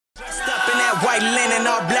white linen,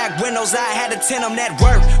 all black windows. I had to tint them that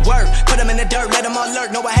work. Put them in the dirt, let them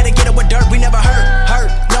alert. No, I had to get it with dirt. We never hurt.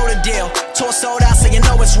 Know the deal. Tour sold out, so you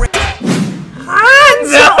know it's real.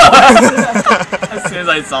 Hanzo! As soon as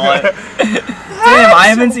I saw it. Damn, I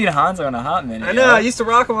haven't seen Hanzo in a hot minute. I know, I used to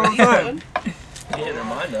rock him all the time. Yeah, they're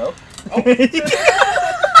mine though.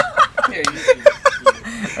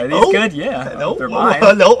 Are these good? Yeah. No, they're mine.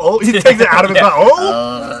 No, oh, he takes it out of his mouth.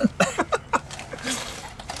 Oh!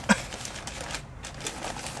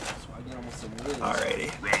 Alrighty.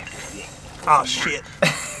 Oh, shit.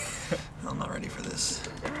 I'm not ready for this.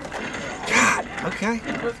 God, okay.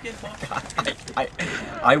 God,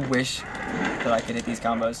 I wish that I could hit these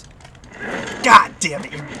combos. God damn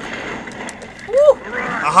it. Woo!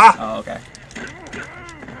 Aha! Oh, okay.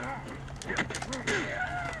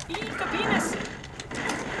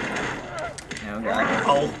 Oh, God.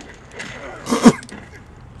 Oh.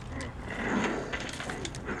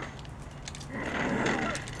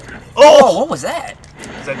 Oh, what was that?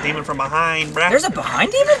 Is that demon from behind, bruh? There's a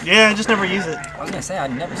behind demon? Yeah, I just never use it. I was gonna say,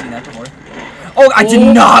 I'd never seen that before. Oh, I did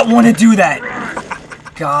not want to do that!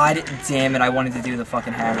 God damn it, I wanted to do the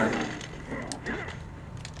fucking hammer.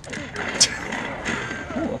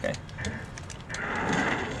 Ooh, okay.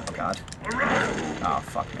 Oh, God. Oh,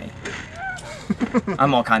 fuck me.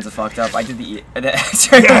 I'm all kinds of fucked up. I did the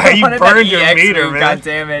yeah, you burned your meter, move, man. God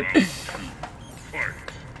damn it.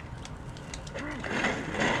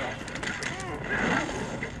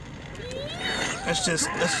 Let's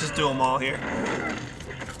just do them all here.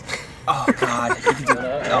 Oh God! You can do it.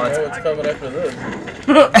 I know what's coming after this.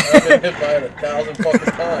 I've been hit by it 1,000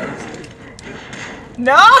 fucking times.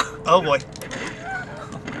 No! Oh boy.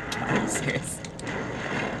 Are you serious?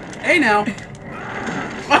 Hey now.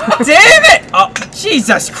 Damn it! Oh,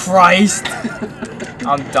 Jesus Christ!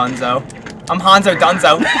 I'm Dunzo. I'm Hanzo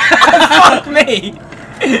Dunzo. Oh, fuck me!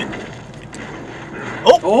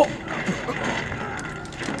 Oh!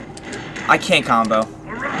 I can't combo.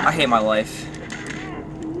 I hate my life.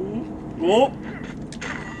 Oh!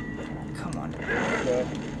 Come on.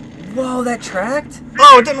 Whoa, that tracked?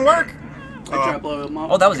 Oh, it didn't work! I tried to blow him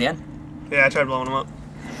up. Oh, that was the end. Yeah, I tried blowing him up.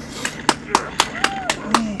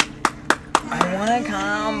 I want a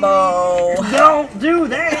combo. Don't do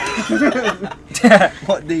that!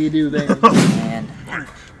 What do you do there? Man.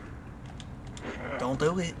 Don't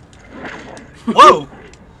do it. Whoa!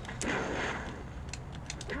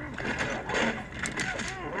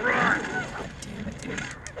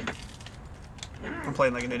 I'm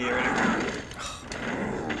playing like an idiot right now.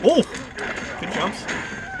 Oh! Good jumps.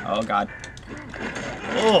 Oh God.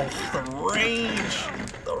 Oh, the range!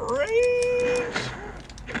 The range!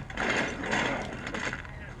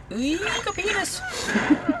 Eek, penis.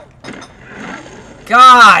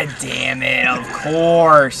 God damn it, of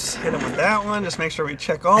course. Hit him with that one. Just make sure we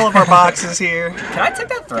check all of our boxes here. Can I take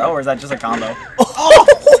that throw, or is that just a combo? Oh!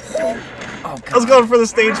 Oh, God. I was going for the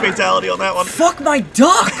stage fatality on that one. Fuck my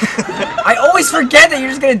duck! I always forget that you're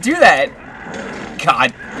just gonna do that.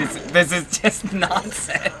 God, this is just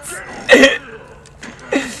nonsense.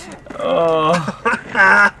 Oh.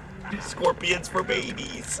 Scorpions for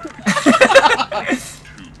babies.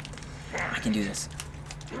 I can do this.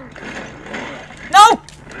 No!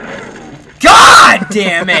 God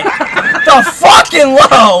damn it! The fucking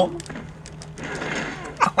low!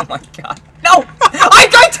 Oh my God. No! I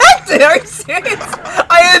tapped it! Are you serious?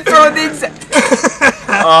 I had to throw the exact...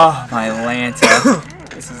 Oh, my Lanta.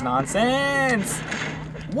 This is nonsense.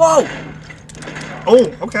 Whoa!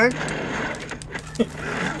 Oh, okay.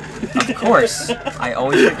 Of course. I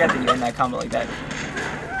always forget that you end that combo like that.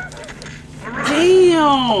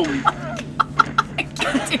 Damn! I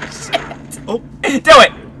can't do shit. Oh. Do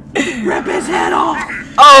it! Rip his head off!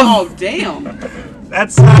 Oh! Oh, damn!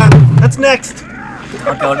 That's next.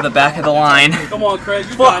 I'll go to the back of the line. Come on, Chris,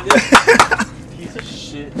 you got this. Piece of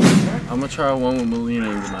shit. I'm gonna try one with Melina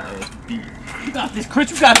and get my ass beat. You got this, Chris,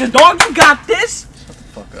 you got this, dog, you got this! Shut the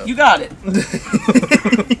fuck up. You got it.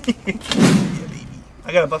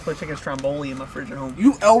 I got a buffalo chicken stromboli in my fridge at home.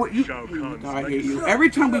 You always, I hate you. Every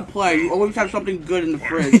time we play, you always have something good in the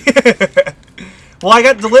fridge. Well, I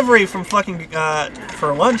got delivery from fucking,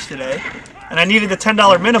 for lunch today. And I needed the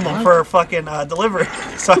 $10 minimum for fucking, delivery.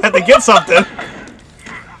 So I had to get something.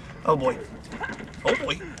 Oh boy. Oh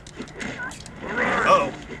boy.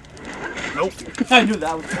 Uh-oh. Nope. I knew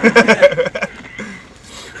that was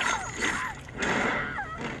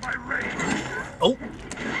Oh.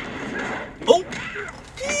 Oh.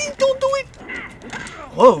 Don't do it.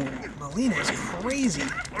 Whoa. Melina is crazy.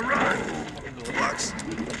 Blocks.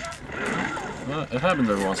 Well, it happens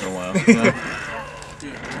every once in a while.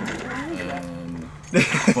 You know?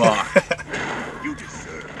 Fuck.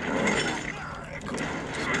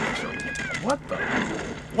 What the?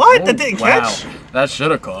 What? Oh, That didn't wow. catch? That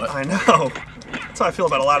should have caught. I know. That's how I feel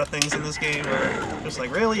about a lot of things in this game. Where just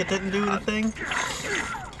like, really, it didn't do anything.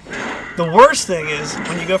 The worst thing is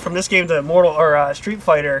when you go from this game to Mortal or Street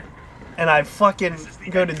Fighter, and I fucking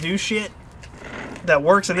go to do shit that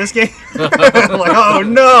works in this game. I'm like, oh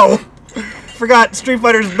no! Forgot Street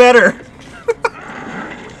Fighter's better.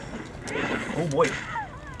 Oh boy.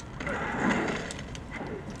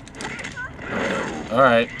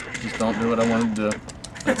 Alright, just don't do what I want to do.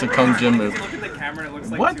 That's a Kung Jin move. Look at the camera and it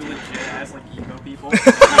looks like What? two legit ass like emo people. You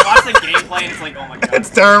watch the gameplay and it's like, oh my god. It's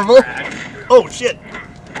terrible. Oh shit.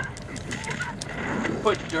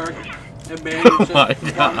 Put Dirk and man. Oh my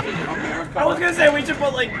god. I was gonna say we should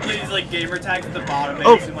put like these like gamer tags at the bottom and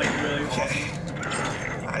Oh. it seem like really Okay.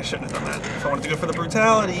 I shouldn't have done that. If I wanted to go for the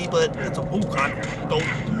brutality, but it's a oh god. Don't.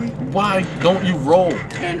 Why don't you roll?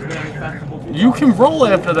 Hands very flexible. You can roll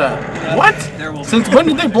after that. What? There will be. Since when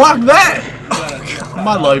did they block that?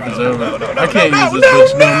 My life is over. I can't use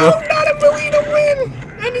this bitch no more. Not a Molina win.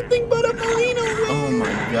 Anything but a Molina win. Oh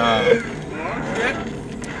my god.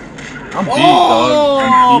 I'm beat, Oh,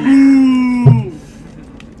 dog. I'm beat.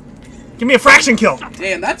 Give me a fraction kill.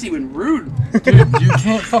 Damn, that's even rude. Dude, you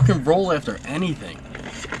can't fucking roll after anything.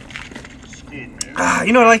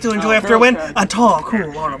 You know what I like to enjoy after a win? okay. A tall,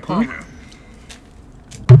 cool on a pump.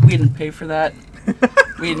 We didn't pay for that.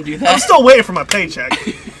 We didn't do I'm that. still waiting for my paycheck.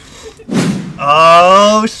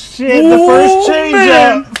 Oh shit! The first change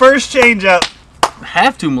up. First change up.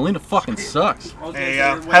 Have to. Melina fucking sucks. There you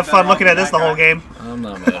go. Have fun looking at this the whole game. I'm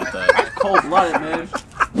not mad at that. Cold-blooded, man.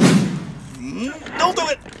 Don't do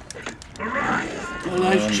it. Oh,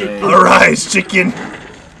 nice chicken. Arise, chicken.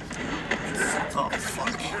 Oh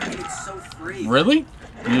fuck. It's so free. Really?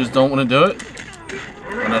 You just don't want to do it?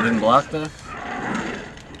 When I didn't block that?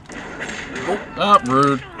 Oh,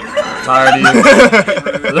 rude. Tired of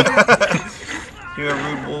you. You're a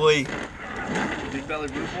rude boy. Big Belly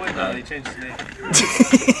Rude Boy? No, they changed his name. I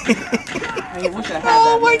wish I had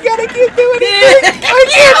Oh that. my god, I can't do anything! I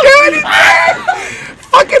can't do anything!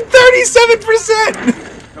 Fucking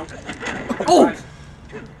 37%! Oh!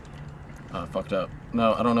 I fucked up.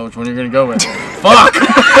 No, I don't know which one you're gonna go with. Fuck! I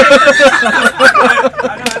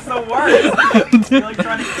know, that's the worst. You're like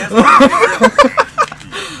trying to guess.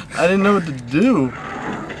 I didn't know what to do.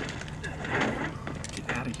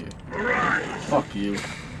 Get out of here. Fuck you.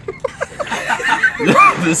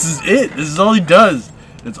 This is it. This is all he does.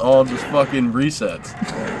 It's all just fucking resets.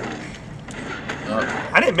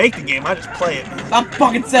 I didn't make the game, I just play it. Stop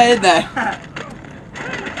fucking saying that.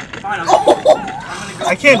 Fine, I'm gonna go.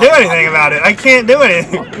 I can't do anything about it. I can't do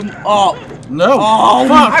anything. Oh. No. Oh,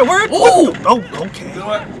 Fuck. Alright, word. Oh. Oh, okay.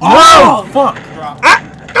 Do it. No. Fuck. Drop. Ah!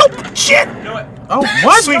 Nope! Shit! Do it. Oh,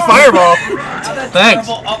 what? Sweet fireball. Thanks.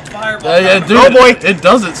 Terrible up fireball. Yeah, dude. Oh, boy. It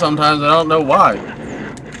does it sometimes. I don't know why.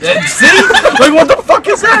 Yeah, see? Like, what the fuck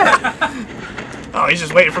is that? Oh, he's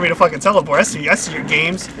just waiting for me to fucking teleport. I see your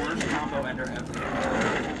games. Worst combo ender ever.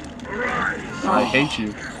 I hate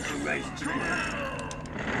you.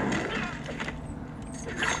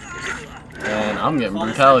 And I'm getting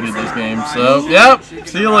brutality this game, so, yep.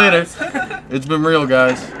 See you later. It's been real,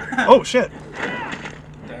 guys. Oh, shit.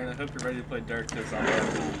 Darren, I hope you're ready to play Dirk because I'm ready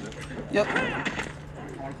to do it. Yep. I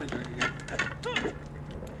want to play Dirk again.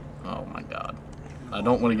 Oh my god. I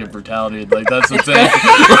don't want to get brutality, like, that's the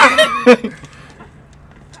thing.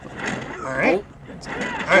 Alright.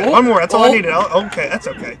 Alright, one more. That's all I needed. Oh, okay, that's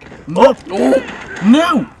okay. No.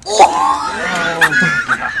 No!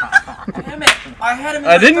 Damn it! I had him in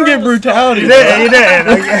I my didn't get thermal brutality. You did, you did.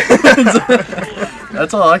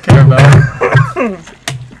 That's all I care about.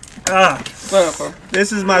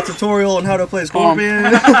 This is my tutorial on how to play Scorpion.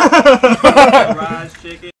 Rise,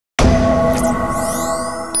 chicken.